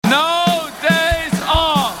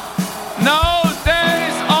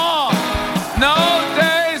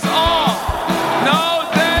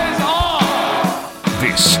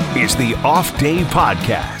the Off Day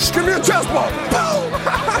Podcast. Give me a chest bump.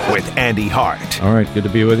 With Andy Hart. All right, good to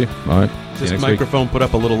be with you. All right. This microphone put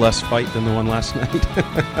up a little less fight than the one last night.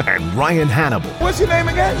 And Ryan Hannibal. What's your name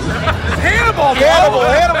again? Hannibal. Hannibal.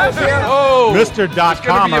 Oh,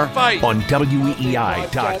 Mr.Comer On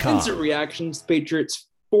WEEI.com. Instant reactions. Patriots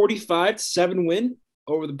 45-7 win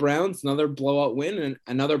over the Browns. Another blowout win and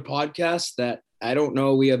another podcast that I don't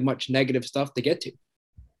know we have much negative stuff to get to.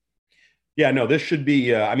 Yeah, no, this should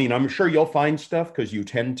be. I'm sure you'll find stuff because you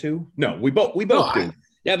tend to. No, we both do.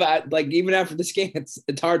 Yeah, but even after this game, it's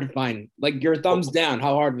hard to find. Like your thumbs down.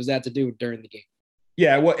 How hard was that to do during the game?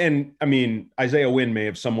 Yeah, well, and Isaiah Wynn may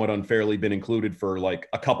have somewhat unfairly been included for like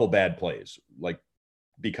a couple bad plays, like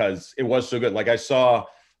because it was so good. Like I saw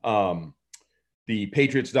the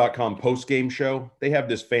Patriots.com post-game show. They have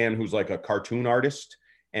this fan who's like a cartoon artist,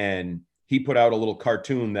 and he put out a little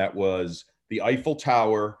cartoon that was the Eiffel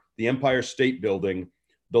Tower, the Empire State Building,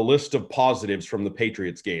 the list of positives from the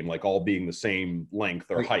Patriots game, like all being the same length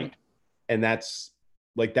or height. And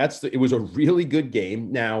it was a really good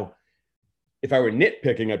game. Now, if I were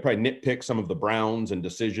nitpicking, I'd probably nitpick some of the Browns and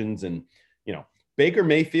decisions. And, Baker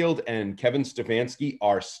Mayfield and Kevin Stefanski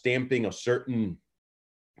are stamping a certain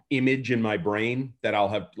image in my brain that I'll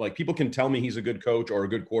have, like, people can tell me he's a good coach or a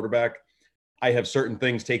good quarterback. I have certain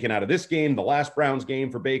things taken out of this game, the last Browns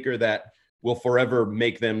game for Baker, that will forever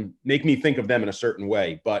make me think of them in a certain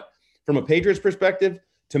way. But from a Patriots perspective,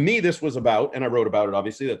 to me, this was about, and I wrote about it,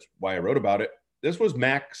 obviously, that's why I wrote about it. This was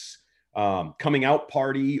Mac's coming out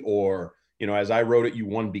party, or, as I wrote it, you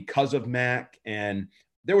won because of Mac. And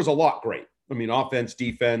there was a lot great. Offense,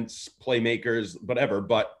 defense, playmakers, whatever.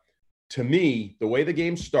 But to me, the way the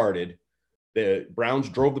game started, the Browns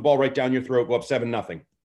drove the ball right down your throat, go up 7-0.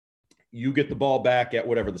 You get the ball back at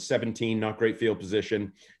whatever, the 17, not great field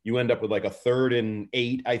position. You end up with like a 3rd and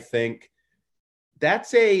 8, I think.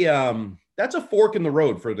 That's a fork in the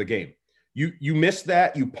road for the game. You miss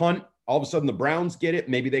that, you punt, all of a sudden the Browns get it.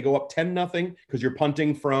 Maybe they go up 10-0 because you're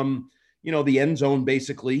punting from, the end zone,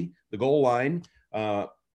 basically, the goal line.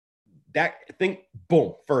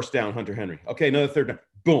 Boom, first down, Hunter Henry. Okay, another 3rd down.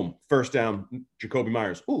 Boom, first down, Jacoby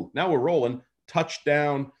Myers. Ooh, now we're rolling.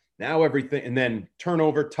 Touchdown. Now everything, and then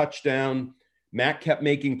turnover, touchdown. Mac kept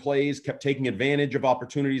making plays, kept taking advantage of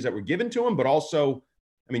opportunities that were given to him, but also,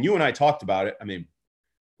 you and I talked about it.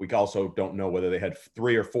 We also don't know whether they had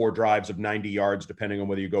 3 or 4 drives of 90 yards, depending on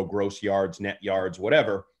whether you go gross yards, net yards,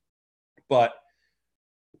 whatever. But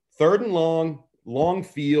 3rd and long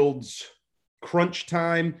fields, crunch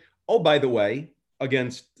time. Oh, by the way,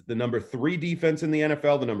 against the number 3 defense in the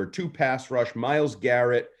NFL, the number 2 pass rush, Myles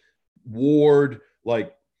Garrett, Ward,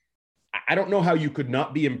 I don't know how you could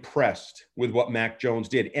not be impressed with what Mac Jones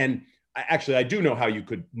did. And I do know how you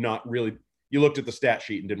could not really. You looked at the stat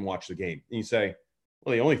sheet and didn't watch the game. And you say,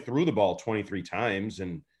 well, he only threw the ball 23 times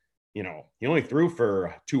and, he only threw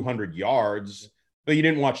for 200 yards, but you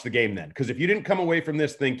didn't watch the game then. Because if you didn't come away from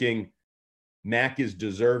this thinking Mac is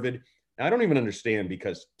deserved, I don't even understand,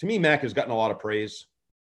 because to me, Mac has gotten a lot of praise.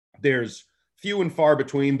 There's few and far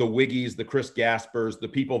between the Wiggies, the Chris Gaspers, the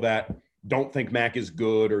people that don't think Mac is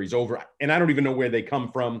good or he's over. And I don't even know where they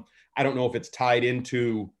come from. I don't know if it's tied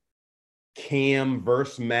into Cam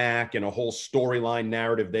versus Mac and a whole storyline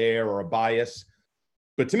narrative there or a bias.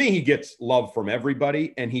 But to me, he gets love from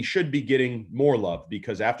everybody, and he should be getting more love,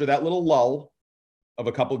 because after that little lull of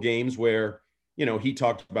a couple games where, he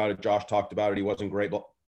talked about it, Josh talked about it, he wasn't great. But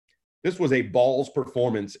this was a balls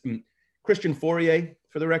performance. Christian Fourier,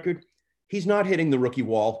 for the record, he's not hitting the rookie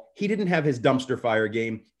wall. He didn't have his dumpster fire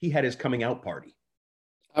game. He had his coming out party.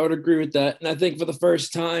 I would agree with that. And I think for the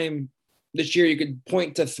first time this year, you could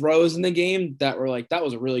point to throws in the game that were like, that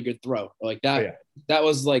was a really good throw. Like that, That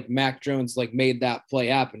was like Mac Jones, made that play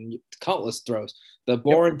happen. Countless throws, the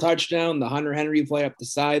Bourne touchdown, the Hunter Henry play up the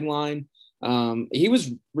sideline. He was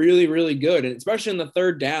really, really good. And especially in the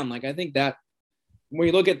 3rd down, I think that when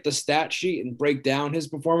you look at the stat sheet and break down his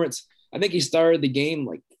performance, I think he started the game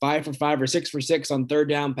 5 for 5 or 6 for 6 on 3rd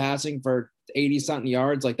down passing for 80-something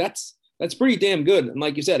yards. That's pretty damn good. And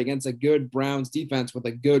like you said, against a good Browns defense with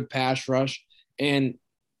a good pass rush. And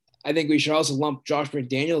I think we should also lump Josh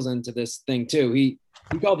McDaniels into this thing too. He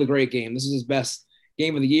called a great game. This is his best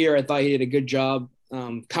game of the year. I thought he did a good job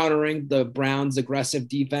countering the Browns' aggressive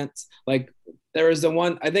defense. There was the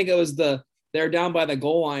one, I think it was they're down by the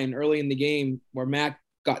goal line early in the game where Mac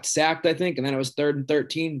got sacked, I think, and then it was 3rd and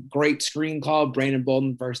 13. Great screen call, Brandon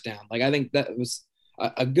Bolden first down. I think that was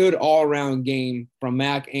a good all-around game from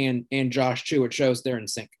Mac and Josh too. It shows they're in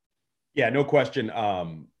sync. Yeah, no question. A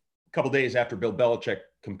couple days after Bill Belichick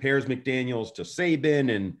compares McDaniels to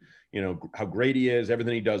Saban and, how great he is,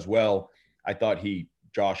 everything he does well, I thought he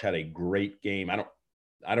Josh had a great game. I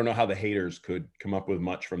don't know how the haters could come up with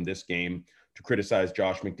much from this game to criticize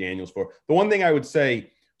Josh McDaniels for. The one thing I would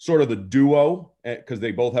say, sort of the duo, because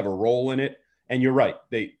they both have a role in it. And you're right.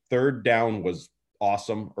 Third down was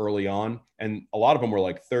awesome early on. And a lot of them were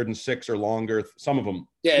like 3rd and 6 or longer. Some of them.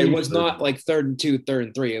 Yeah, it was not like 3rd and 2, 3rd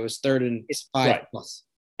and 3. It was 3rd and 5 right. plus.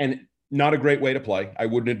 And not a great way to play. I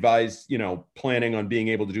wouldn't advise, planning on being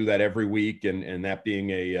able to do that every week and that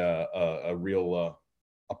being a real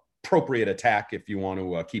appropriate attack if you want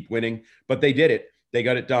to keep winning. But they did it. They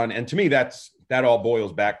got it done. And to me, that all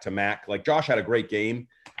boils back to Mac. Like, Josh had a great game,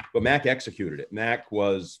 but Mac executed it. Mac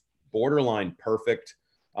was borderline perfect.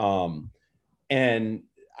 And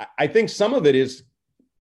I think some of it is,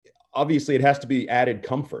 obviously it has to be added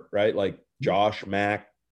comfort, right? Like Josh, Mac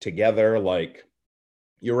together, like,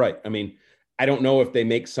 you're right. I mean, I don't know if they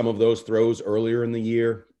make some of those throws earlier in the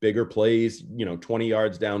year, bigger plays, 20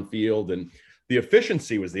 yards downfield. And the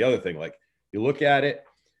efficiency was the other thing. Like, you look at it,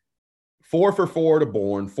 4 for 4 to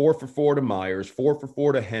Bourne, 4 for 4 to Myers, 4 for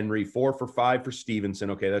 4 to Henry, 4 for 5 for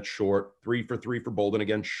Stevenson. Okay, that's short. 3 for 3 for Bolden,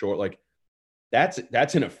 again short. Like, that's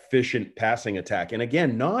an efficient passing attack. And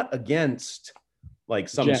again, not against like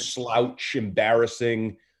some slouch,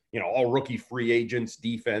 embarrassing, all rookie free agents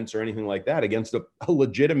defense or anything like that, against a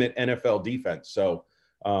legitimate NFL defense. So,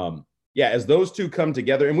 as those two come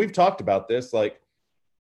together, and we've talked about this, like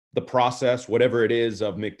the process, whatever it is,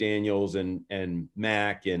 of McDaniels and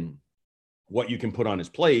Mac, and what you can put on his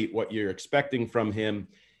plate, what you're expecting from him.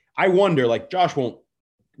 I wonder, like, Josh won't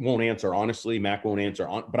answer honestly, Mac won't answer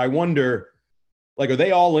but I wonder, like, are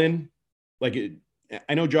they all in? Like,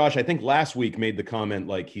 I know Josh, I think last week made the comment,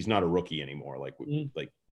 like, he's not a rookie anymore. Like,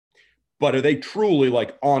 but are they truly,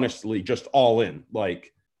 like, honestly just all in,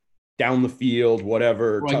 like down the field,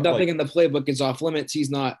 whatever? Like, nothing in the playbook is off limits. He's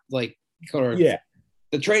not like, yeah.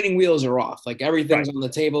 The training wheels are off. Like, everything's on the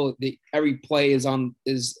table. Every play is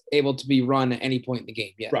able to be run at any point in the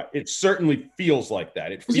game. Yeah. Right. It certainly feels like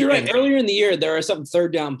that. You're right. Earlier in the year, there are some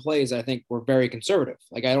 3rd down plays I think were very conservative.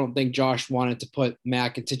 Like, I don't think Josh wanted to put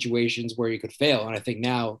Mac in situations where he could fail. And I think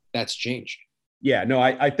now that's changed. Yeah, no,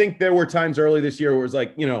 I think there were times early this year where it was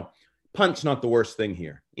like, punt's not the worst thing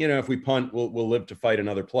here. If we punt, we'll live to fight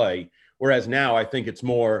another play. Whereas now I think it's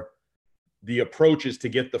more, the approach is to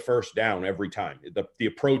get the first down every time. The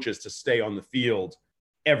approach is to stay on the field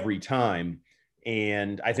every time.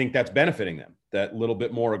 And I think that's benefiting them, that little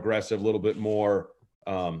bit more aggressive, little bit more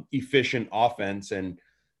efficient offense. And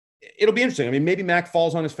it'll be interesting. I mean, maybe Mac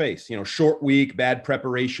falls on his face, short week, bad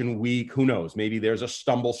preparation week. Who knows? Maybe there's a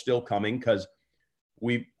stumble still coming, because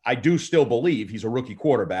I do still believe he's a rookie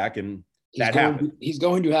quarterback, and happened. He's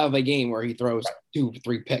going to have a game where he throws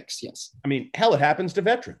 2-3 picks. Yes. I mean, hell, it happens to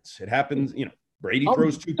veterans. It happens, Brady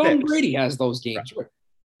throws 2 picks. Tom Brady has those games. Right.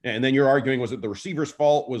 And then you're arguing, was it the receiver's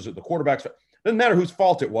fault? Was it the quarterback's fault? Doesn't matter whose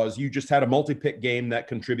fault it was. You just had a multi-pick game that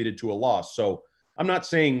contributed to a loss. So I'm not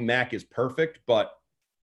saying Mac is perfect, but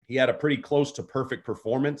he had a pretty close to perfect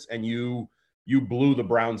performance, and you blew the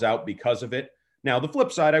Browns out because of it. Now, the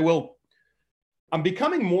flip side, I'm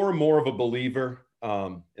becoming more and more of a believer,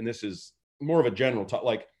 and this is more of a general talk,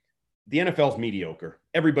 like, the NFL's mediocre.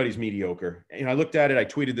 Everybody's mediocre. And I looked at it. I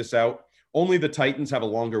tweeted this out. Only the Titans have a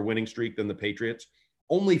longer winning streak than the Patriots.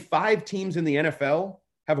 Only 5 teams in the NFL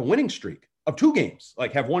have a winning streak of 2 games,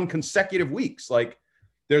 like, have won consecutive weeks. Like,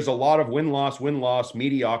 there's a lot of win-loss,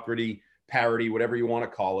 mediocrity, parity, whatever you want to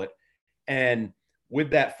call it. And with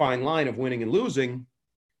that fine line of winning and losing,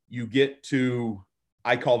 you get to,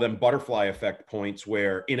 I call them butterfly effect points,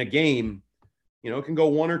 where in a game, it can go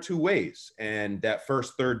one or 2 ways. And that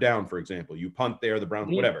first 3rd down, for example, you punt there, the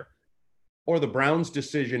Browns, whatever. Or the Browns'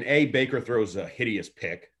 decision, Baker throws a hideous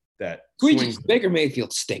pick that swings. Baker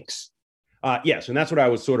Mayfield stinks. Yes, and that's what I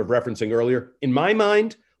was sort of referencing earlier. In my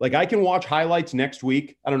mind, like, I can watch highlights next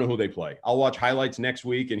week. I don't know who they play. I'll watch highlights next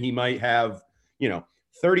week, and he might have,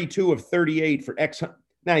 32 of 38 for X.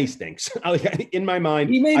 Now he stinks. In my mind,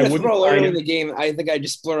 he made a throw early in the game. I think I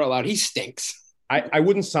just blurted out loud, he stinks. I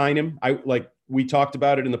wouldn't sign him. We talked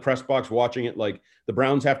about it in the press box watching it. Like, the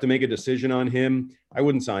Browns have to make a decision on him. I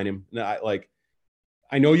wouldn't sign him.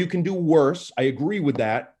 I know you can do worse. I agree with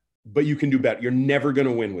that, but you can do better. You're never going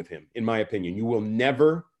to win with him, in my opinion. You will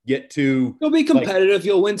never get to. He'll be competitive.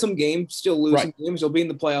 You'll win some games, still lose some games. He'll be in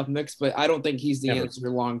the playoff mix, but I don't think he's the answer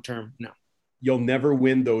long term. No. You'll never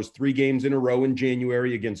win those 3 games in a row in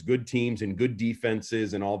January against good teams and good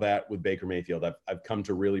defenses and all that with Baker Mayfield. I've come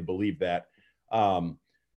to really believe that.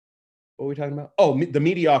 What are we talking about? Oh, the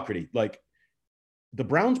mediocrity. Like, the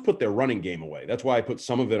Browns put their running game away. That's why I put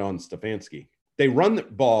some of it on Stefanski. They run the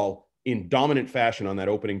ball in dominant fashion on that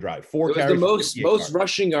opening drive. It was the most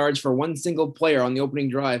rushing yards for one single player on the opening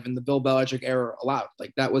drive in the Bill Belichick era allowed.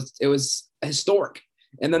 Like it was historic.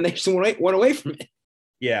 And then they just went away from it.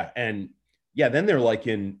 Yeah. And then they're like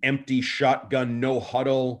in empty shotgun, no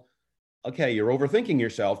huddle. Okay, you're overthinking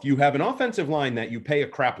yourself. You have an offensive line that you pay a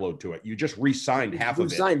crap load to it. You just re-signed half of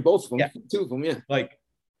it. Re-signed both of them, 2 of them, yeah. Like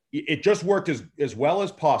it just worked as well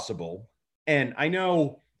as possible. And I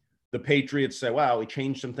know the Patriots say, wow, we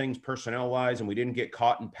changed some things personnel-wise and we didn't get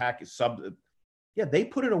caught in package sub. Yeah, they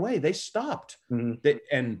put it away. They stopped. Mm-hmm.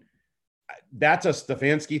 And that's a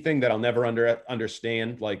Stefanski thing that I'll never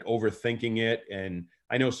understand, like overthinking it. And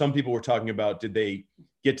I know some people were talking about, did they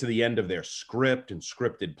get to the end of their script and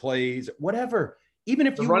scripted plays, whatever. Even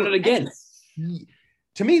if you run it again,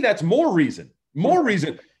 to me, that's more reason.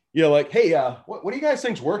 You're like, hey, what do you guys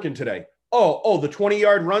think's working today? Oh, the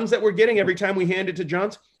 20-yard runs that we're getting every time we hand it to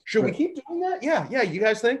Johns. Should we keep doing that? Yeah. You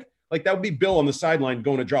guys think? Like that would be Bill on the sideline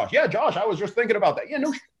going to Josh. Yeah, Josh, I was just thinking about that. Yeah,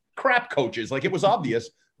 no crap, coaches. Like it was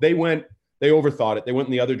obvious. They overthought it. They went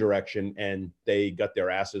in the other direction and they got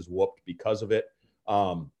their asses whooped because of it.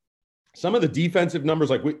 Some of the defensive numbers,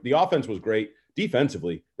 like the offense was great.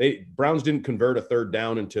 Defensively, Browns didn't convert a third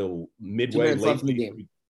down until midway late in the game.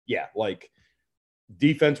 Yeah, like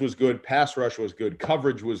defense was good, pass rush was good,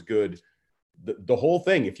 coverage was good. The whole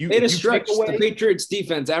thing. If you stretch the Patriots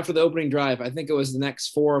defense after the opening drive, I think it was the next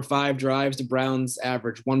 4 or 5 drives, the Browns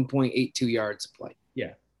average 1.82 yards a play.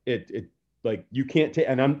 Yeah, it like you can't take,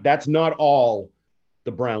 and that's not all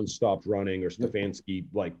the Browns stopped running or Stefanski.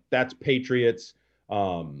 Like that's Patriots.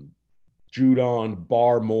 Judon,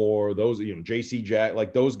 Barmore, those, JC Jack,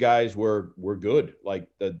 like those guys were good. Like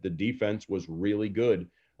the defense was really good.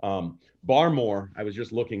 Barmore, I was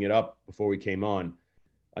just looking it up before we came on.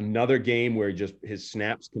 Another game where his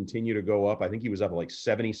snaps continue to go up. I think he was up at like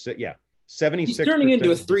 76. Yeah, 76. He's turning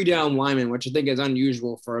into a 3-down lineman, which I think is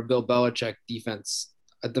unusual for a Bill Belichick defense.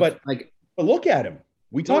 But look at him.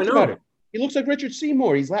 We talked about it. He looks like Richard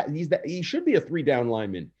Seymour. He should be a 3-down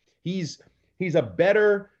lineman. He's a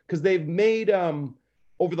better, because they've made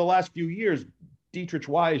over the last few years, Dietrich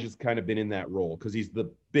Wise has kind of been in that role because he's the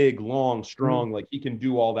big, long, strong, like he can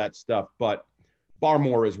do all that stuff. But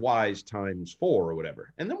Barmore is Wise times 4 or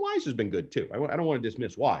whatever. And then Wise has been good too. I don't want to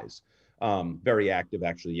dismiss Wise. Very active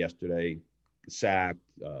actually yesterday. Sack.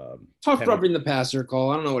 Tough covering the passer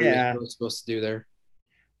call. I don't know what he was supposed to do there.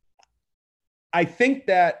 I think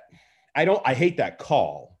that I hate that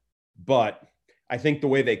call, but I think the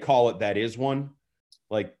way they call it, that is one.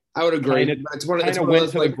 Like I would agree. It's one of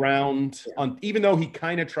those, the ground on, even though he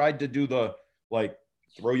kind of tried to do the like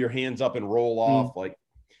throw your hands up and roll off. Like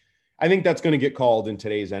I think that's going to get called in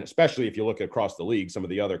today's end, especially if you look across the league, some of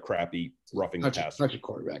the other crappy roughing the passer. Such a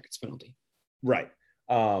quarterback, it's penalty. Right.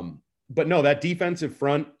 But no, that defensive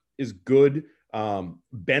front is good.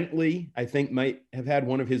 Bentley, I think, might have had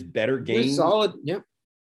one of his better games. He's solid. Yep.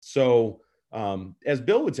 So as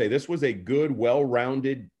Bill would say, this was a good,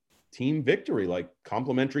 well-rounded team victory, like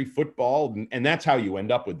complimentary football. And that's how you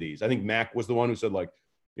end up with these. I think Mac was the one who said, like,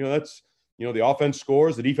 that's, the offense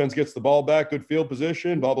scores, the defense gets the ball back, good field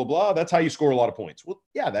position, blah, blah, blah. That's how you score a lot of points. Well,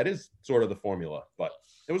 yeah, that is sort of the formula, but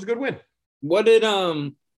it was a good win. What did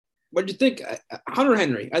you think? Hunter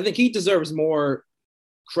Henry, I think he deserves more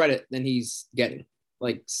credit than he's getting.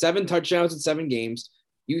 Like 7 touchdowns in 7 games,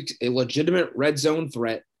 a legitimate red zone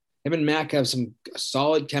threat. Him and Mac have some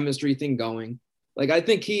solid chemistry thing going. Like, I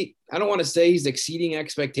think I don't want to say he's exceeding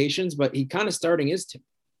expectations, but he kind of starting his team.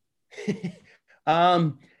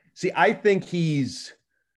 See, I think he's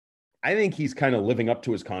kind of living up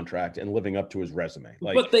to his contract and living up to his resume.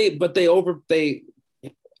 Like, but they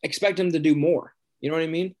expect him to do more. You know what I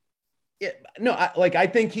mean? Yeah, no, I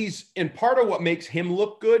think and part of what makes him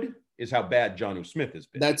look good is how bad Jonnu Smith has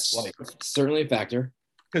been. That's certainly a factor.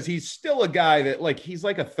 Because he's still a guy that, he's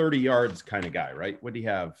like a 30 yards kind of guy, right? What do you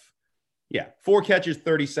have? Yeah, 4 catches,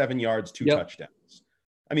 37 yards, 2 touchdowns.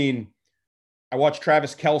 I mean, I watched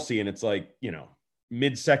Travis Kelce, and it's like,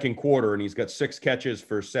 mid-second quarter, and he's got 6 catches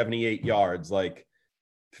for 78 yards. Like,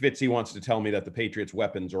 Fitzy wants to tell me that the Patriots'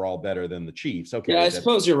 weapons are all better than the Chiefs. Okay. Yeah, I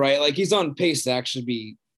suppose you're right. Like, he's on pace to actually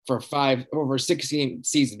be, for 5 over 6-game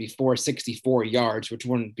season, be 464 yards, which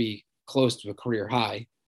wouldn't be close to a career high.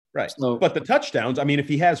 Right. So, but the touchdowns, I mean, if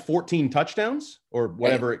he has 14 touchdowns or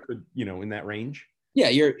whatever it could, in that range. Yeah,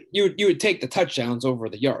 you would take the touchdowns over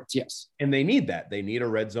the yards, yes. And they need that. They need a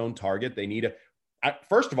red zone target. They need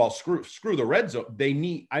first of all, screw the red zone.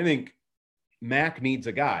 I think Mac needs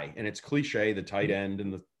a guy, and it's cliche, the tight end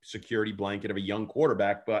and the security blanket of a young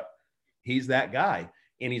quarterback, but he's that guy,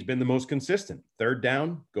 and he's been the most consistent. 3rd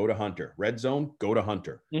down, go to Hunter. Red zone, go to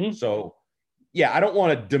Hunter. Mm-hmm. So I don't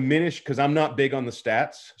want to diminish because I'm not big on the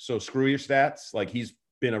stats. So screw your stats. Like he's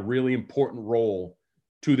been a really important role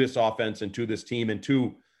to this offense and to this team and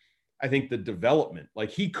to, I think, the development. Like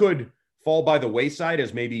he could fall by the wayside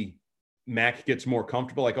as maybe Mac gets more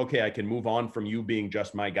comfortable. Like, okay, I can move on from you being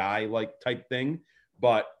just my guy, like type thing.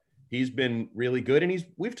 But he's been really good. And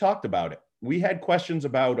we've talked about it. We had questions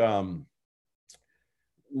about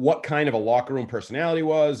what kind of a locker room personality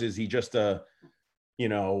was. Is he just a,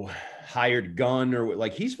 hired gun or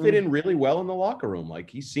like he's fit in really well in the locker room. Like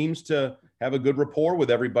he seems to have a good rapport with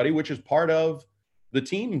everybody, which is part of the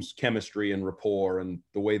team's chemistry and rapport and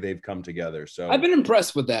the way they've come together. So I've been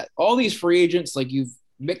impressed with that. All these free agents, like you've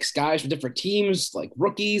mixed guys from different teams, like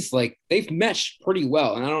rookies, like they've meshed pretty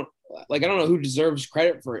well. And I don't know who deserves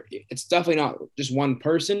credit for it. It's definitely not just one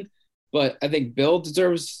person, but I think Bill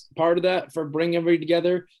deserves part of that for bringing everybody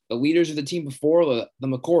together. The leaders of the team before, the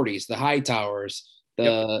McCourtys, the Hightowers,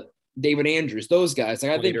 the David Andrews, those guys.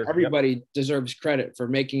 Like I think everybody deserves credit for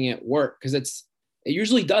making it work because it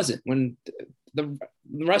usually doesn't. When the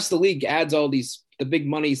rest of the league adds all the big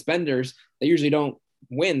money spenders, they usually don't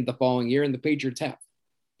win the following year, and the Patriots have.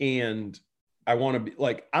 And I want to be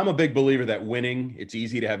like, I'm a big believer that winning, it's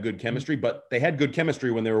easy to have good chemistry, but they had good chemistry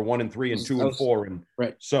when they were 1-3 and 2-4. And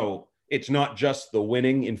right. So it's not just the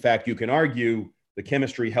winning. In fact, you can argue the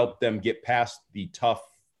chemistry helped them get past the tough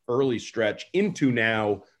early stretch into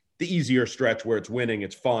now the easier stretch where it's winning,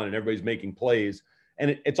 it's fun, and everybody's making plays.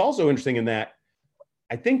 And it's also interesting in that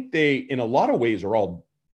I think they, in a lot of ways, are all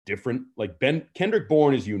different. Like Kendrick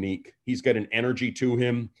Bourne is unique. He's got an energy to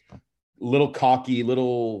him, little cocky,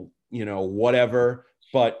 little, whatever,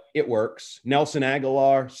 but it works. Nelson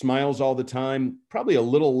Aguilar smiles all the time, probably a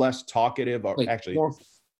little less talkative, or actually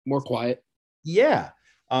more quiet. Yeah.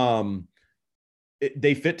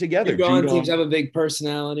 They fit together. Judon seems to have a big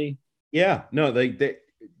personality. Yeah, no,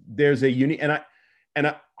 there's a unique, and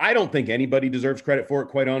I don't think anybody deserves credit for it.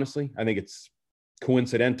 Quite honestly, I think it's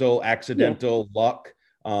coincidental, accidental, luck.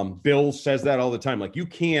 Bill says that all the time. Like you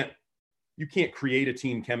can't create a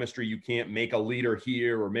team chemistry. You can't make a leader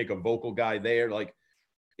here or make a vocal guy there. Like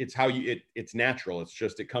it's how it's natural. It's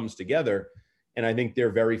just, it comes together. And I think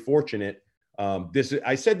they're very fortunate.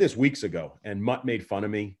 I said this weeks ago and Mutt made fun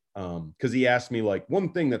of me because he asked me like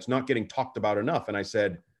one thing that's not getting talked about enough. And I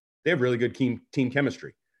said, they have really good team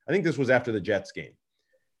chemistry. I think this was after the Jets game.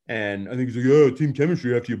 And I think he's like, team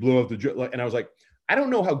chemistry after you blow out the Jets. And I was like, I don't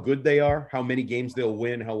know how good they are, how many games they'll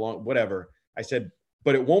win, how long, whatever. I said,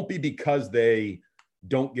 but it won't be because they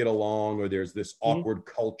don't get along or there's this awkward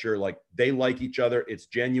culture. Like they like each other. It's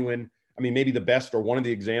genuine. I mean, maybe the best or one of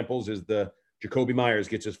the examples is the Jacoby Myers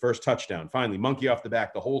gets his first touchdown. Finally, monkey off the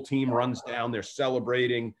back. The whole team runs down. They're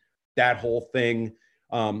celebrating that whole thing.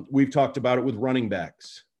 We've talked about it with running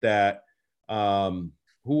backs that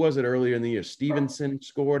who was it earlier in the year? Stevenson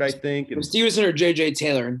scored, I think. And Stevenson or J.J.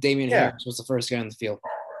 Taylor, and Damian Harris was the first guy on the field.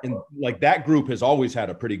 And like that group has always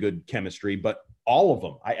had a pretty good chemistry, but all of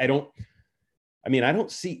them, I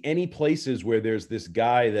don't see any places where there's this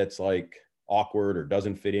guy that's like awkward or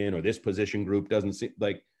doesn't fit in, or this position group doesn't see,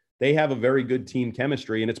 like they have a very good team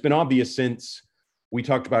chemistry. And it's been obvious since we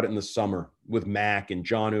talked about it in the summer with Mac and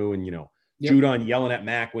Jonnu and, Judon yelling at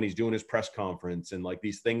Mac when he's doing his press conference and like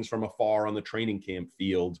these things from afar on the training camp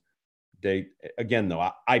field. They, again, though,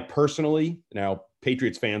 I personally, now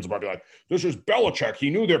Patriots fans will be like, this is Belichick. He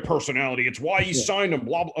knew their personality. It's why he signed them,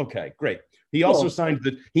 blah, blah. Okay, great. He also signed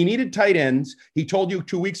he needed tight ends. He told you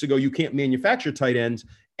 2 weeks ago, you can't manufacture tight ends.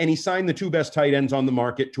 And he signed the two best tight ends on the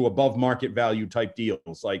market to above market value type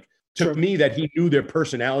deals. Like to me, that he knew their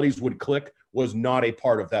personalities would click was not a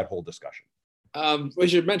part of that whole discussion. We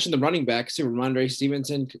should mention the running backs too. Ramondre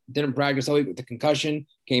Stevenson didn't practice all week with the concussion,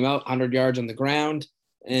 came out 100 yards on the ground.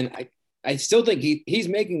 And I still think he's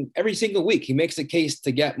making every single week. He makes a case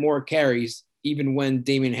to get more carries, even when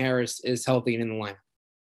Damian Harris is healthy and in the lineup.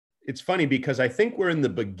 It's funny because I think we're in the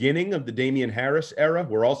beginning of the Damian Harris era.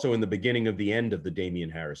 We're also in the beginning of the end of the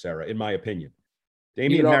Damian Harris era, in my opinion.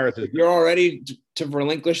 You're all ready to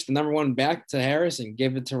relinquish the number one back to Harris and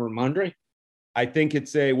give it to Ramondre? I think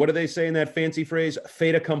it's what do they say in that fancy phrase?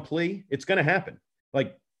 Fait accompli. It's going to happen.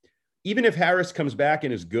 Like, even if Harris comes back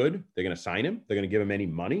and is good, they're going to sign him. They're going to give him any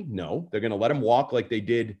money? No. They're going to let him walk like they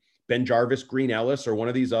did Ben Jarvis, Green Ellis, or one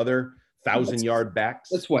of these other 1,000-yard backs.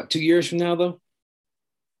 That's what, 2 years from now, though?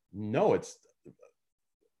 No, it's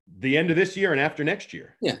the end of this year and after next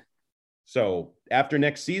year. Yeah. So after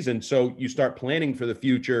next season, so you start planning for the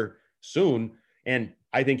future soon. And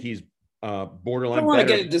I think he's borderline. I don't want to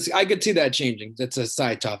get into this. I could see that changing. That's a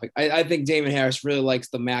side topic. I think Damon Harris really likes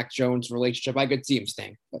the Mac Jones relationship. I could see him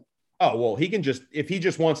staying. But. Oh, well, he can just, if he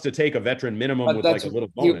just wants to take a veteran minimum with like a little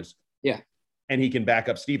bonus. Yeah. and he can back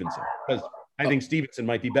up Stevenson, because I think Stevenson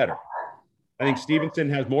might be better. I think Stevenson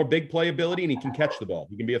has more big play ability, and he can catch the ball.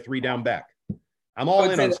 He can be a 3-down back. I'm all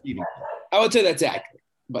in on Stevenson. I would say that's accurate,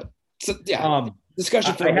 but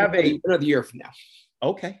discussion for another year from now.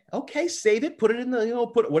 Okay. Save it. Put it in the,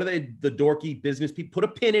 what are they, the dorky business people? Put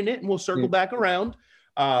a pin in it, and we'll circle back around.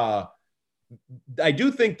 I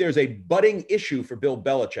do think there's a budding issue for Bill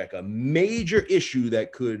Belichick, a major issue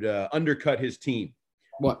that could undercut his team.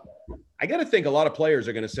 What? I got to think a lot of players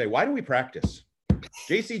are going to say, why do we practice?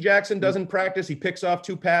 J.C. Jackson doesn't practice. He picks off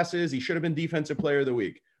 2 passes. He should have been Defensive Player of the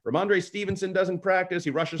Week. Ramondre Stevenson doesn't practice.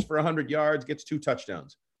 He rushes for 100 yards, gets 2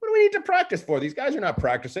 touchdowns. What do we need to practice for? These guys are not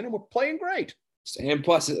practicing, and we're playing great. And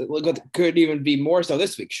plus, look what could even be more so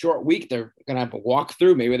this week. Short week. They're going to have a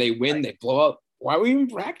walkthrough. Maybe they win. They blow up. Why are we even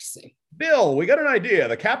practicing? Bill, we got an idea.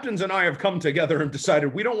 The captains and I have come together and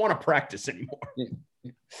decided we don't want to practice anymore.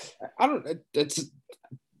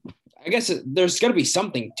 I guess there's got to be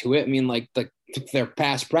something to it. I mean, like their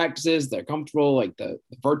past practices, they're comfortable, like the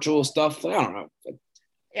virtual stuff. I don't know.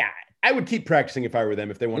 Yeah, I would keep practicing if I were them,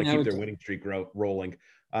 if they want to keep their winning streak rolling.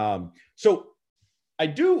 So I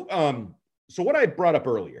do. So what I brought up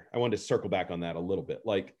earlier, I wanted to circle back on that a little bit.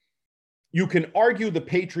 Like, you can argue the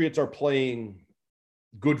Patriots are playing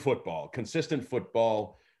good football, consistent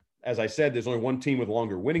football. As I said, there's only one team with a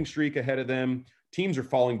longer winning streak ahead of them. Teams are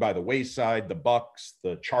falling by the wayside, the Bucks,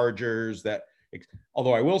 the Chargers.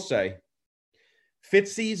 Although I will say,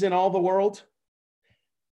 Fitzy's in all the world,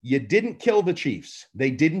 you didn't kill the Chiefs.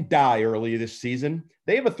 They didn't die earlier this season.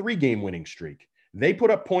 They have a 3-game winning streak. They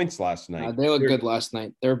put up points last night. They looked good last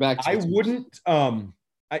night. They're back. I think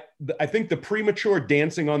the premature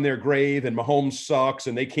dancing on their grave and Mahomes sucks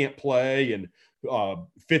and they can't play, and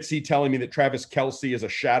Fitzy telling me that Travis Kelce is a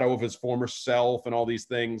shadow of his former self and all these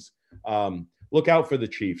things. Look out for the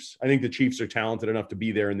Chiefs. I think the Chiefs are talented enough to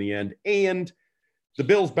be there in the end. And the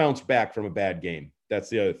Bills bounced back from a bad game. That's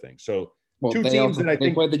the other thing. So two teams that I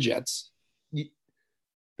think played the Jets.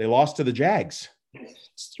 They lost to the Jags.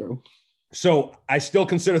 It's true. So I still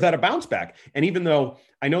consider that a bounce back. And even though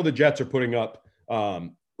I know the Jets are putting up,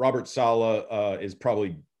 Robert Saleh is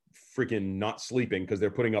probably freaking not sleeping because they're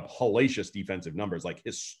putting up hellacious defensive numbers, like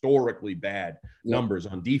historically bad numbers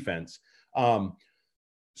on defense.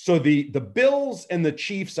 So the Bills and the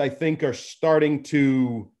Chiefs, I think, are starting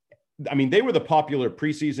to, I mean, they were the popular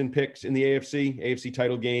preseason picks in the AFC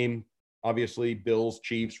title game, obviously, Bills,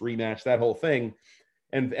 Chiefs, rematch, that whole thing.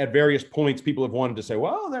 And at various points, people have wanted to say,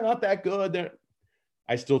 well, they're not that good.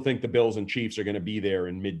 I still think the Bills and Chiefs are going to be there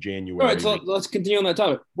in mid-January. All right, so let's continue on that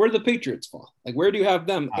topic. Where do the Patriots fall? Like, where do you have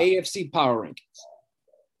them? AFC power rankings.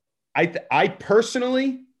 I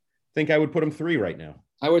personally think I would put them 3 right now.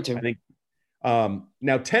 I would too. I think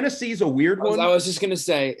now Tennessee's a weird one. I was just going to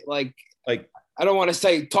say, like I don't want to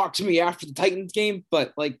say talk to me after the Titans game,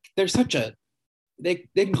 but like they're such a they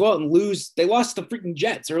can go out and lose. They lost the freaking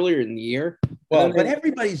Jets earlier in the year. Well, but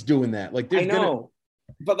everybody's doing that. Like, I know,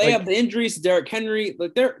 but they have the injuries to Derrick Henry.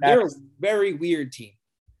 Like they're a very weird team.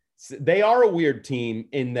 They are a weird team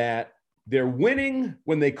in that they're winning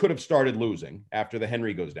when they could have started losing after the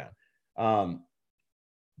Henry goes down.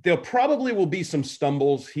 There probably will be some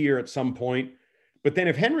stumbles here at some point, but then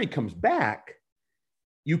if Henry comes back,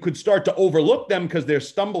 you could start to overlook them because they're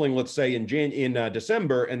stumbling, let's say in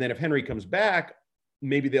December. And then if Henry comes back,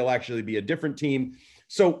 maybe they'll actually be a different team.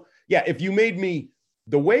 So yeah, if you made me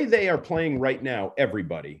the way they are playing right now,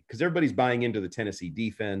 because everybody's buying into the Tennessee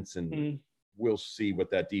defense and we'll see what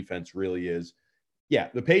that defense really is. Yeah.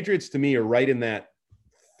 The Patriots to me are right in that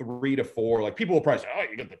 3 to 4. Like people will probably say, oh,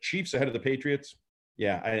 you got the Chiefs ahead of the Patriots.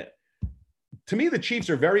 Yeah. To me, the Chiefs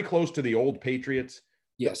are very close to the old Patriots.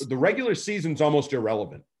 Yes. The regular season's almost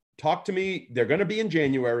irrelevant. Talk to me. They're going to be in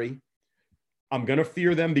January. I'm going to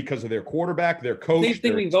fear them because of their quarterback, their coach. Same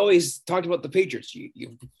thing we've always talked about the Patriots.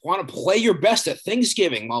 You want to play your best at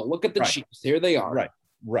Thanksgiving. Well, look at the Chiefs. Here they are.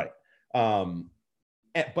 Right.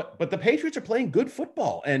 But the Patriots are playing good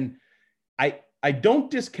football. And I don't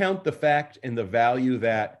discount the fact and the value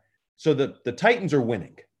that – so the Titans are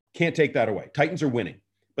winning. Can't take that away. Titans are winning.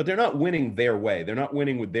 But they're not winning their way. They're not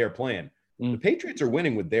winning with their plan. The Patriots are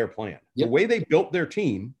winning with their plan. Yep. The way they built their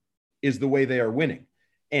team is the way they are winning.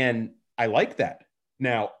 And I like that.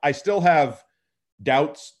 Now, I still have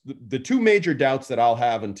doubts. The 2 major doubts that I'll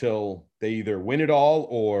have until they either win it all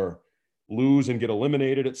or lose and get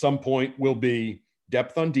eliminated at some point will be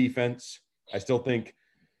depth on defense. I still think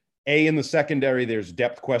in the secondary, there's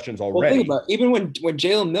depth questions already. Well, think about it. Even when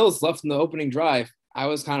Jalen Mills left in the opening drive, I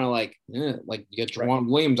was kind of like, like you get Jawan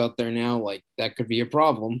Williams out there now, like that could be a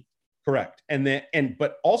problem. Correct.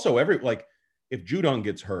 But also if Judon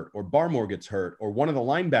gets hurt or Barmore gets hurt or one of the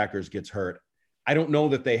linebackers gets hurt, I don't know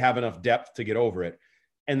that they have enough depth to get over it.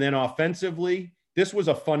 And then offensively, this was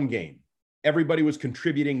a fun game. Everybody was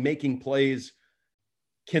contributing, making plays.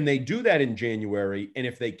 Can they do that in January? And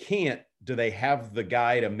if they can't, do they have the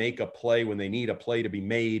guy to make a play when they need a play to be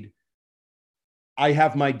made? I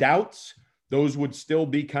have my doubts. Those would still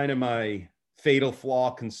be kind of my fatal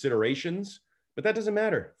flaw considerations, but that doesn't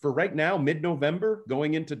matter. For right now, mid-November,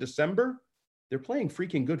 going into December, they're playing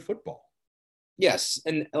freaking good football. Yes.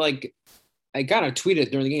 And like, I kind of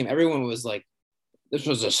tweeted during the game, everyone was like, this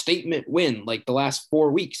was a statement win, like the last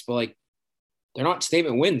 4 weeks, but like, they're not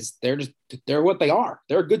statement wins. They're what they are.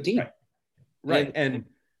 They're a good team. Right. And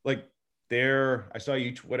like, I saw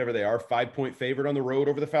you, whatever they are, 5-point favorite on the road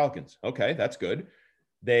over the Falcons. Okay, that's good.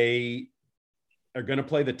 They are going to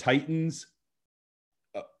play the Titans.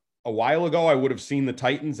 A while ago, I would have seen the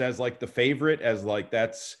Titans as like the favorite, as like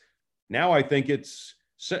that's now I think it's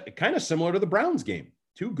kind of similar to the Browns game.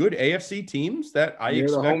 Two good AFC teams that you're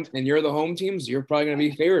the home teams. You're probably going to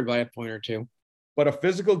be favored by a point or two. But a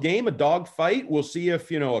physical game, a dog fight, we'll see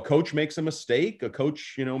if, a coach makes a mistake, a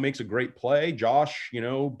coach, makes a great play, Josh,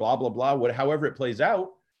 blah, blah, blah, however it plays out,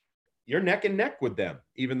 you're neck and neck with them,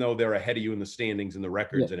 even though they're ahead of you in the standings and the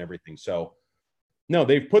records and everything. So, no,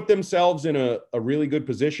 they've put themselves in a really good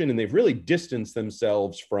position, and they've really distanced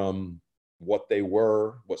themselves from what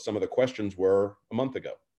some of the questions were a month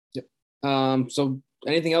ago. Yep. So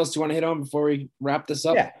anything else you want to hit on before we wrap this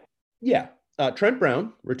up? Yeah. Trent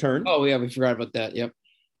Brown returned. Oh, yeah, we forgot about that. Yep.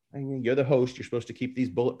 You're the host. You're supposed to keep these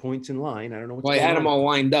bullet points in line. I don't know what's going on. I had them all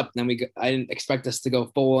lined up. Then I didn't expect us to go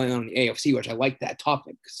full in on the AFC, which I like that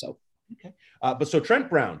topic. So, okay. So Trent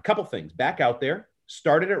Brown, couple things. Back out there,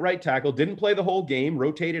 started at right tackle, didn't play the whole game,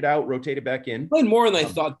 rotated out, rotated back in. Played more than I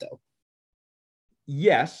thought, though.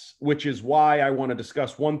 Yes, which is why I want to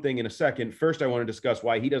discuss one thing in a second. First, I want to discuss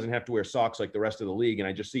why he doesn't have to wear socks like the rest of the league, and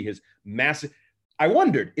I just see his massive – I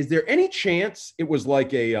wondered, is there any chance it was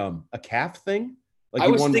like a calf thing? Like I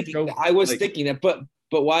was thinking that,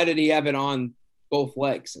 but why did he have it on both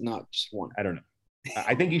legs and not just one? I don't know.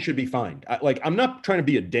 I think he should be fined. I'm not trying to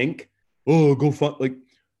be a dink. Oh, go find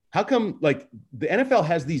how come like the NFL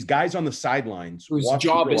has these guys on the sidelines whose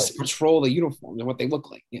job is to patrol the uniforms and what they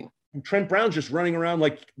look like? Yeah. And Trent Brown's just running around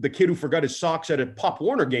like the kid who forgot his socks at a Pop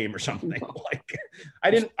Warner game or something. Like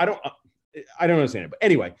I don't understand it. But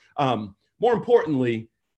anyway, more importantly,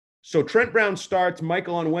 so Trent Brown starts,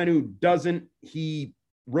 Michael Onwenu doesn't. He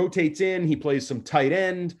rotates in, he plays some tight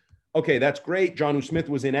end. Okay, that's great. Jonnu Smith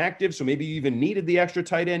was inactive, so maybe you even needed the extra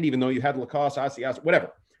tight end, even though you had Lacoste, Asias,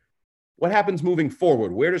 whatever. What happens moving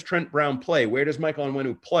forward? Where does Trent Brown play? Where does Michael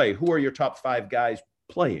Onwenu play? Who are your top 5 guys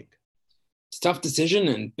playing? It's a tough decision,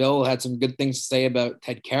 and Bill had some good things to say about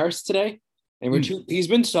Ted Karras today. And he's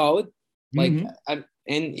been solid. And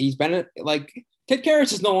he's been like – Ted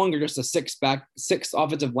Karras is no longer just a sixth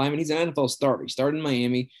offensive lineman. He's an NFL starter. He started in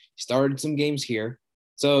Miami. He started some games here.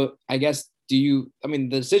 So I guess the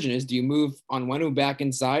decision is, do you move Onwenu back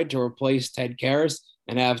inside to replace Ted Karras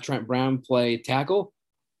and have Trent Brown play tackle?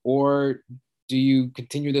 Or do you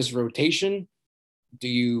continue this rotation? Do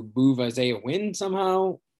you move Isaiah Wynn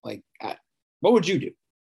somehow? Like, what would you do?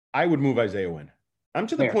 I would move Isaiah Wynn. I'm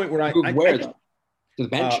to the point where where though? To the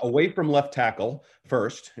bench? Away from left tackle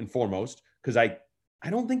first and foremost. Because I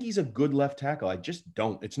don't think he's a good left tackle. I just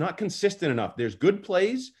don't. It's not consistent enough. There's good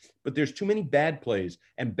plays, but there's too many bad plays.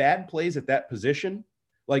 And bad plays at that position,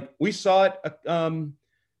 like we saw it in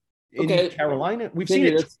Carolina. We've seen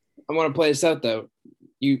it. I want to play this out, though.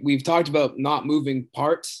 We've talked about not moving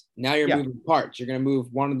parts. Now you're moving parts. You're going to move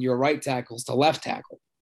one of your right tackles to left tackle.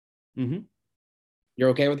 Mm-hmm. You're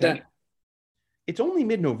okay with that? It's only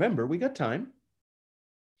mid-November. We got time.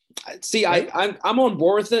 See, right? I'm on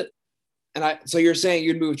board with it. So you're saying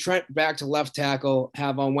you'd move Trent back to left tackle,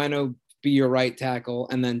 have Onwenu be your right tackle,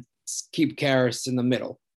 and then keep Karras in the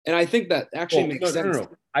middle. And I think that actually makes sense. No.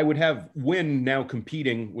 I would have Wynn now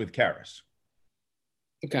competing with Karras.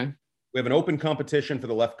 Okay. We have an open competition for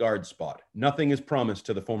the left guard spot. Nothing is promised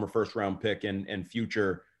to the former first-round pick and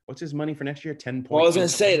future. What's his money for next year? 10 points. Well, I was going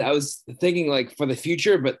to say, I was thinking like for the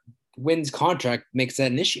future, but Wynn's contract makes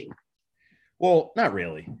that an issue. Well, not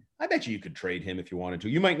really. I bet you could trade him if you wanted to.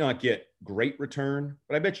 You might not get great return,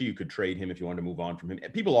 but I bet you could trade him if you wanted to move on from him.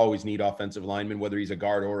 People always need offensive linemen, whether he's a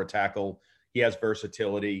guard or a tackle. He has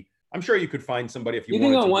versatility. I'm sure you could find somebody if you wanted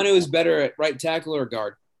to. You think Onwenu is better at right tackle or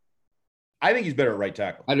guard? I think he's better at right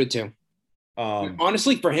tackle. I do too.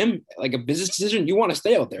 Honestly, for him, like a business decision, you want to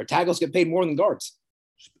stay out there. Tackles get paid more than guards.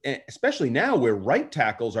 Especially now where right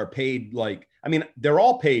tackles are paid they're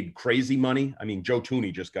all paid crazy money. Joe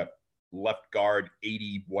Tooney just got left guard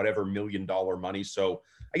 $80 whatever million money. So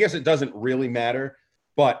I guess it doesn't really matter.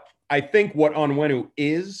 But I think what Onwenu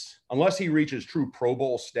is, unless he reaches true Pro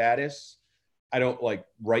Bowl status, I don't like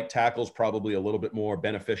right tackle's probably a little bit more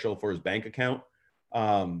beneficial for his bank account.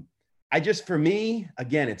 For me,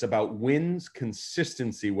 again, it's about wins,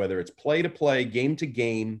 consistency, whether it's play to play, game to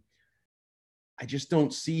game. I just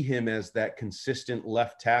don't see him as that consistent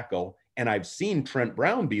left tackle. And I've seen Trent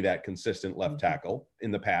Brown be that consistent left tackle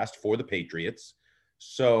in the past for the Patriots.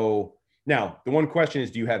 So now the one question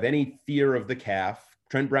is, do you have any fear of the calf?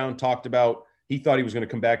 Trent Brown talked about, he thought he was going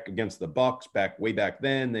to come back against the Bucks way back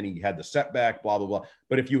then. Then he had the setback, blah, blah, blah.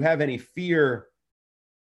 But if you have any fear,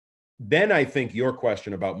 then I think your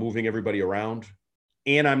question about moving everybody around,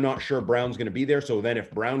 and I'm not sure Brown's going to be there. So then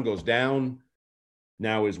if Brown goes down,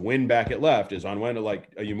 now is Wynn back at left? Is Onwenu,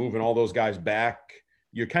 like, are you moving all those guys back?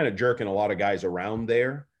 You're kind of jerking a lot of guys around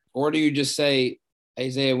there. Or do you just say,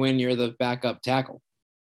 Isaiah Wynn, you're the backup tackle?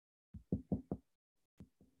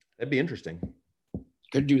 That'd be interesting.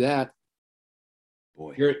 Could do that.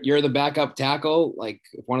 Boy, You're the backup tackle. Like,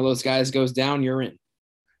 if one of those guys goes down, you're in.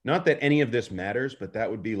 Not that any of this matters, but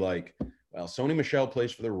that would be like, well, Sony Michel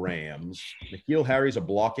plays for the Rams. N'Keal Harry's a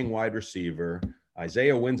blocking wide receiver.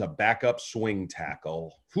 Isaiah Wynn's a backup swing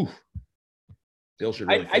tackle. Whew. Bill should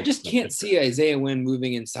really I just can't see Isaiah Wynn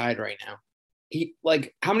moving inside right now. He,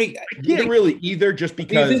 like, how many? I can't really either, just Do you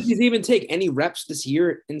because. think he's even take any reps this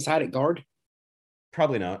year inside at guard?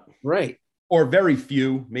 Probably not. Right. Or very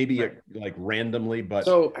few, maybe like randomly, but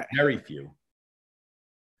very few.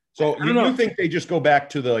 So you think they just go back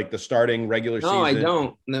to the starting regular season? No, I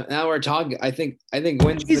don't. Now we're talking. I think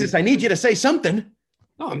Wynn's Jesus, I need you to say something.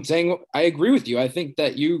 No, I'm saying I agree with you. I think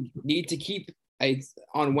that you need to keep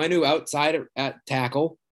Onwenu outside at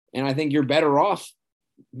tackle, and I think you're better off.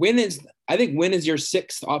 I think Wynn is your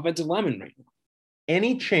sixth offensive lineman right now.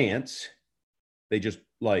 Any chance they just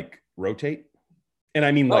like rotate? And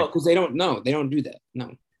I mean, because they don't do that.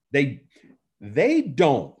 No, they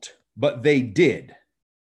don't, but they did.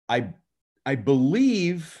 I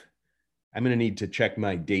believe I'm going to need to check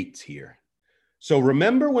my dates here. So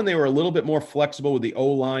remember when they were a little bit more flexible with the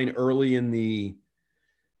O-line early in the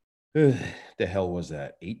hell was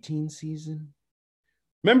that, 18 season?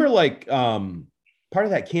 Remember, like, part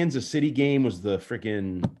of that Kansas City game was the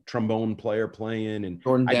freaking trombone player playing, and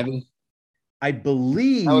Jordan Devin. I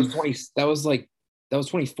believe that was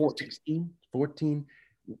 2014. 14.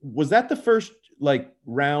 Was that the first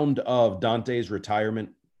round of Dante's retirement?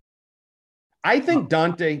 I think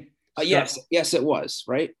Dante. Yes, it was,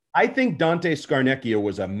 right? I think Dante Scarnecchia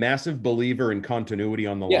was a massive believer in continuity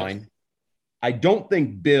on the line. I don't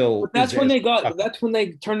think Bill. But that's when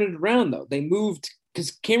they turned it around, though. They moved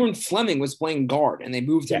because Cameron Fleming was playing guard, and they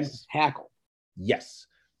moved him to tackle. Yes,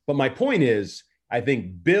 but my point is, I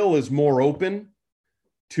think Bill is more open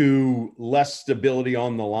to less stability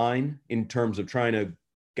on the line in terms of trying to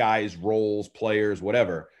guys, roles, players,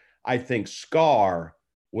 whatever. I think Scar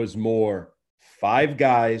was more 5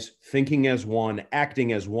 guys thinking as one,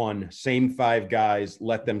 acting as one, same 5 guys,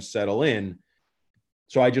 let them settle in.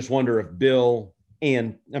 So I just wonder if Bill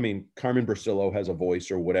and, I mean, Carmen Brasillo has a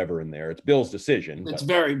voice or whatever in there. It's Bill's decision. It's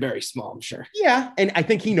very, very small, I'm sure. Yeah, and I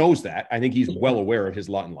think he knows that. I think he's well aware of his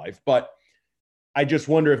lot in life. But I just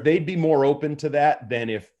wonder if they'd be more open to that than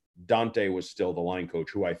if Dante was still the line coach,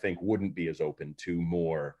 who I think wouldn't be as open to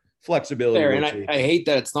more flexibility. Fair, and I hate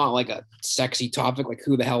that it's not like a sexy topic, like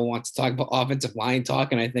who the hell wants to talk about offensive line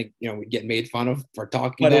talk, and I think we get made fun of for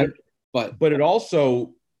talking about it. But it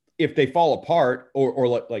also, if they fall apart or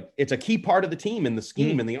like it's a key part of the team and the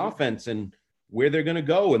scheme and the offense and where they're going to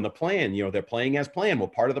go and the plan, they're playing as planned. Well,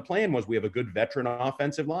 part of the plan was we have a good veteran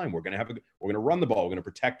offensive line. We're going to run the ball. We're going to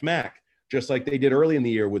protect Mac, just like they did early in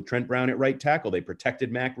the year with Trent Brown at right tackle. They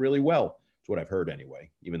protected Mac really well. That's what I've heard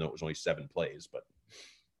anyway, even though it was only 7 plays, but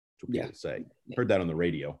that's what people say. Heard that on the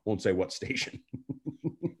radio. Won't say what station.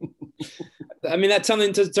 I mean, that's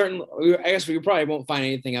something to certain. I guess we probably won't find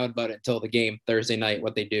anything out about it until the game Thursday night.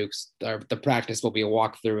 What they do, the practice will be a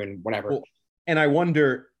walkthrough and whatever. Well, and I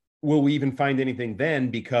wonder, will we even find anything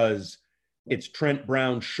then? Because it's Trent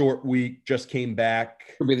Brown short week, just came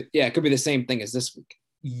back. It could be the same thing as this week.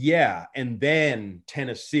 Yeah, and then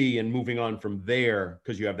Tennessee and moving on from there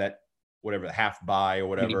because you have that whatever half bye or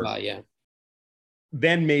whatever. Yeah.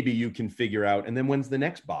 Then maybe you can figure out. And then when's the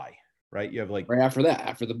next bye? Right, you have right after that,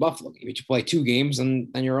 after the Buffalo game, you play 2 games and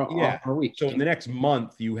then you're off for a week. So in the next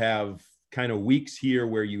month, you have kind of weeks here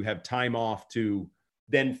where you have time off to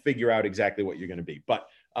then figure out exactly what you're going to be. But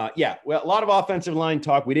a lot of offensive line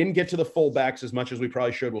talk. We didn't get to the fullbacks as much as we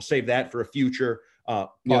probably should. We'll save that for a future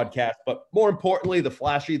podcast. But more importantly, the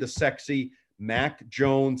flashy, the sexy Mac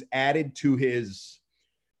Jones added to his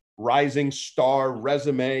rising star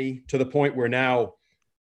resume to the point where now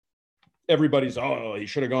everybody's, oh, he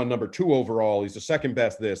should have gone number 2 overall. He's the second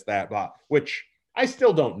best, this, that, blah, which I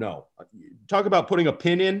still don't know. Talk about putting a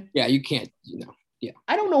pin in. Yeah, you can't, Yeah.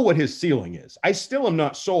 I don't know what his ceiling is. I still am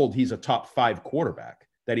not sold he's a top 5 quarterback,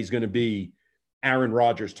 that he's going to be Aaron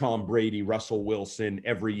Rodgers, Tom Brady, Russell Wilson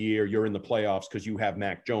every year. You're in the playoffs because you have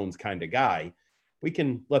Mac Jones kind of guy. We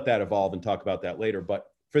can let that evolve and talk about that later. But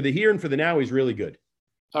for the here and for the now, he's really good.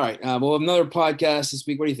 All right. We'll have another podcast this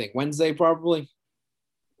week. What do you think? Wednesday, probably?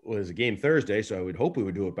 Well, there's a game Thursday, so I would hope we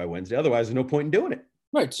would do it by Wednesday. Otherwise, there's no point in doing it.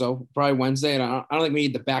 Right. So probably Wednesday. And I don't think we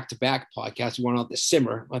need the back-to-back podcast. We want to let the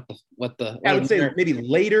simmer. I would say maybe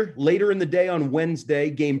later in the day on Wednesday,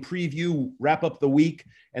 game preview, wrap up the week,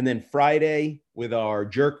 and then Friday with our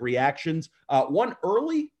jerk reactions. One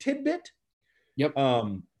early tidbit. Yep.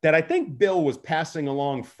 That I think Bill was passing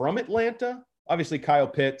along from Atlanta. Obviously, Kyle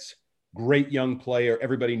Pitts, great young player.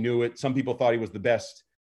 Everybody knew it. Some people thought he was the best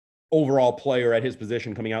overall player at his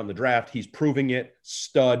position coming out in the draft. He's proving it,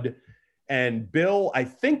 stud. And Bill, I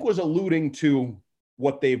think, was alluding to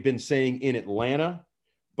what they've been saying in Atlanta,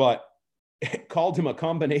 but called him a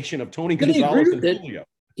combination of Tony Gonzalez and Julio.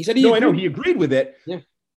 He said I know he agreed with it. Yeah.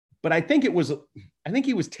 But I think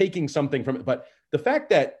he was taking something from it. But the fact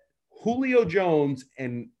that Julio Jones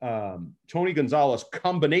and Tony Gonzalez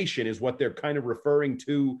combination is what they're kind of referring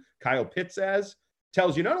to Kyle Pitts as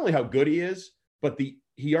tells you not only how good he is, but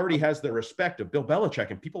he already has the respect of Bill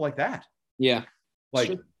Belichick and people like that. Yeah.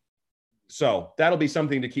 So that'll be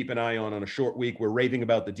something to keep an eye on a short week. We're raving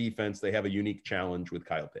about the defense. They have a unique challenge with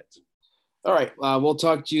Kyle Pitts. All right. We'll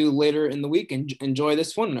talk to you later in the week and enjoy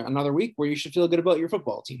this one. Another week where you should feel good about your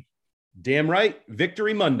football team. Damn right.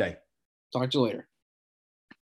 Victory Monday. Talk to you later.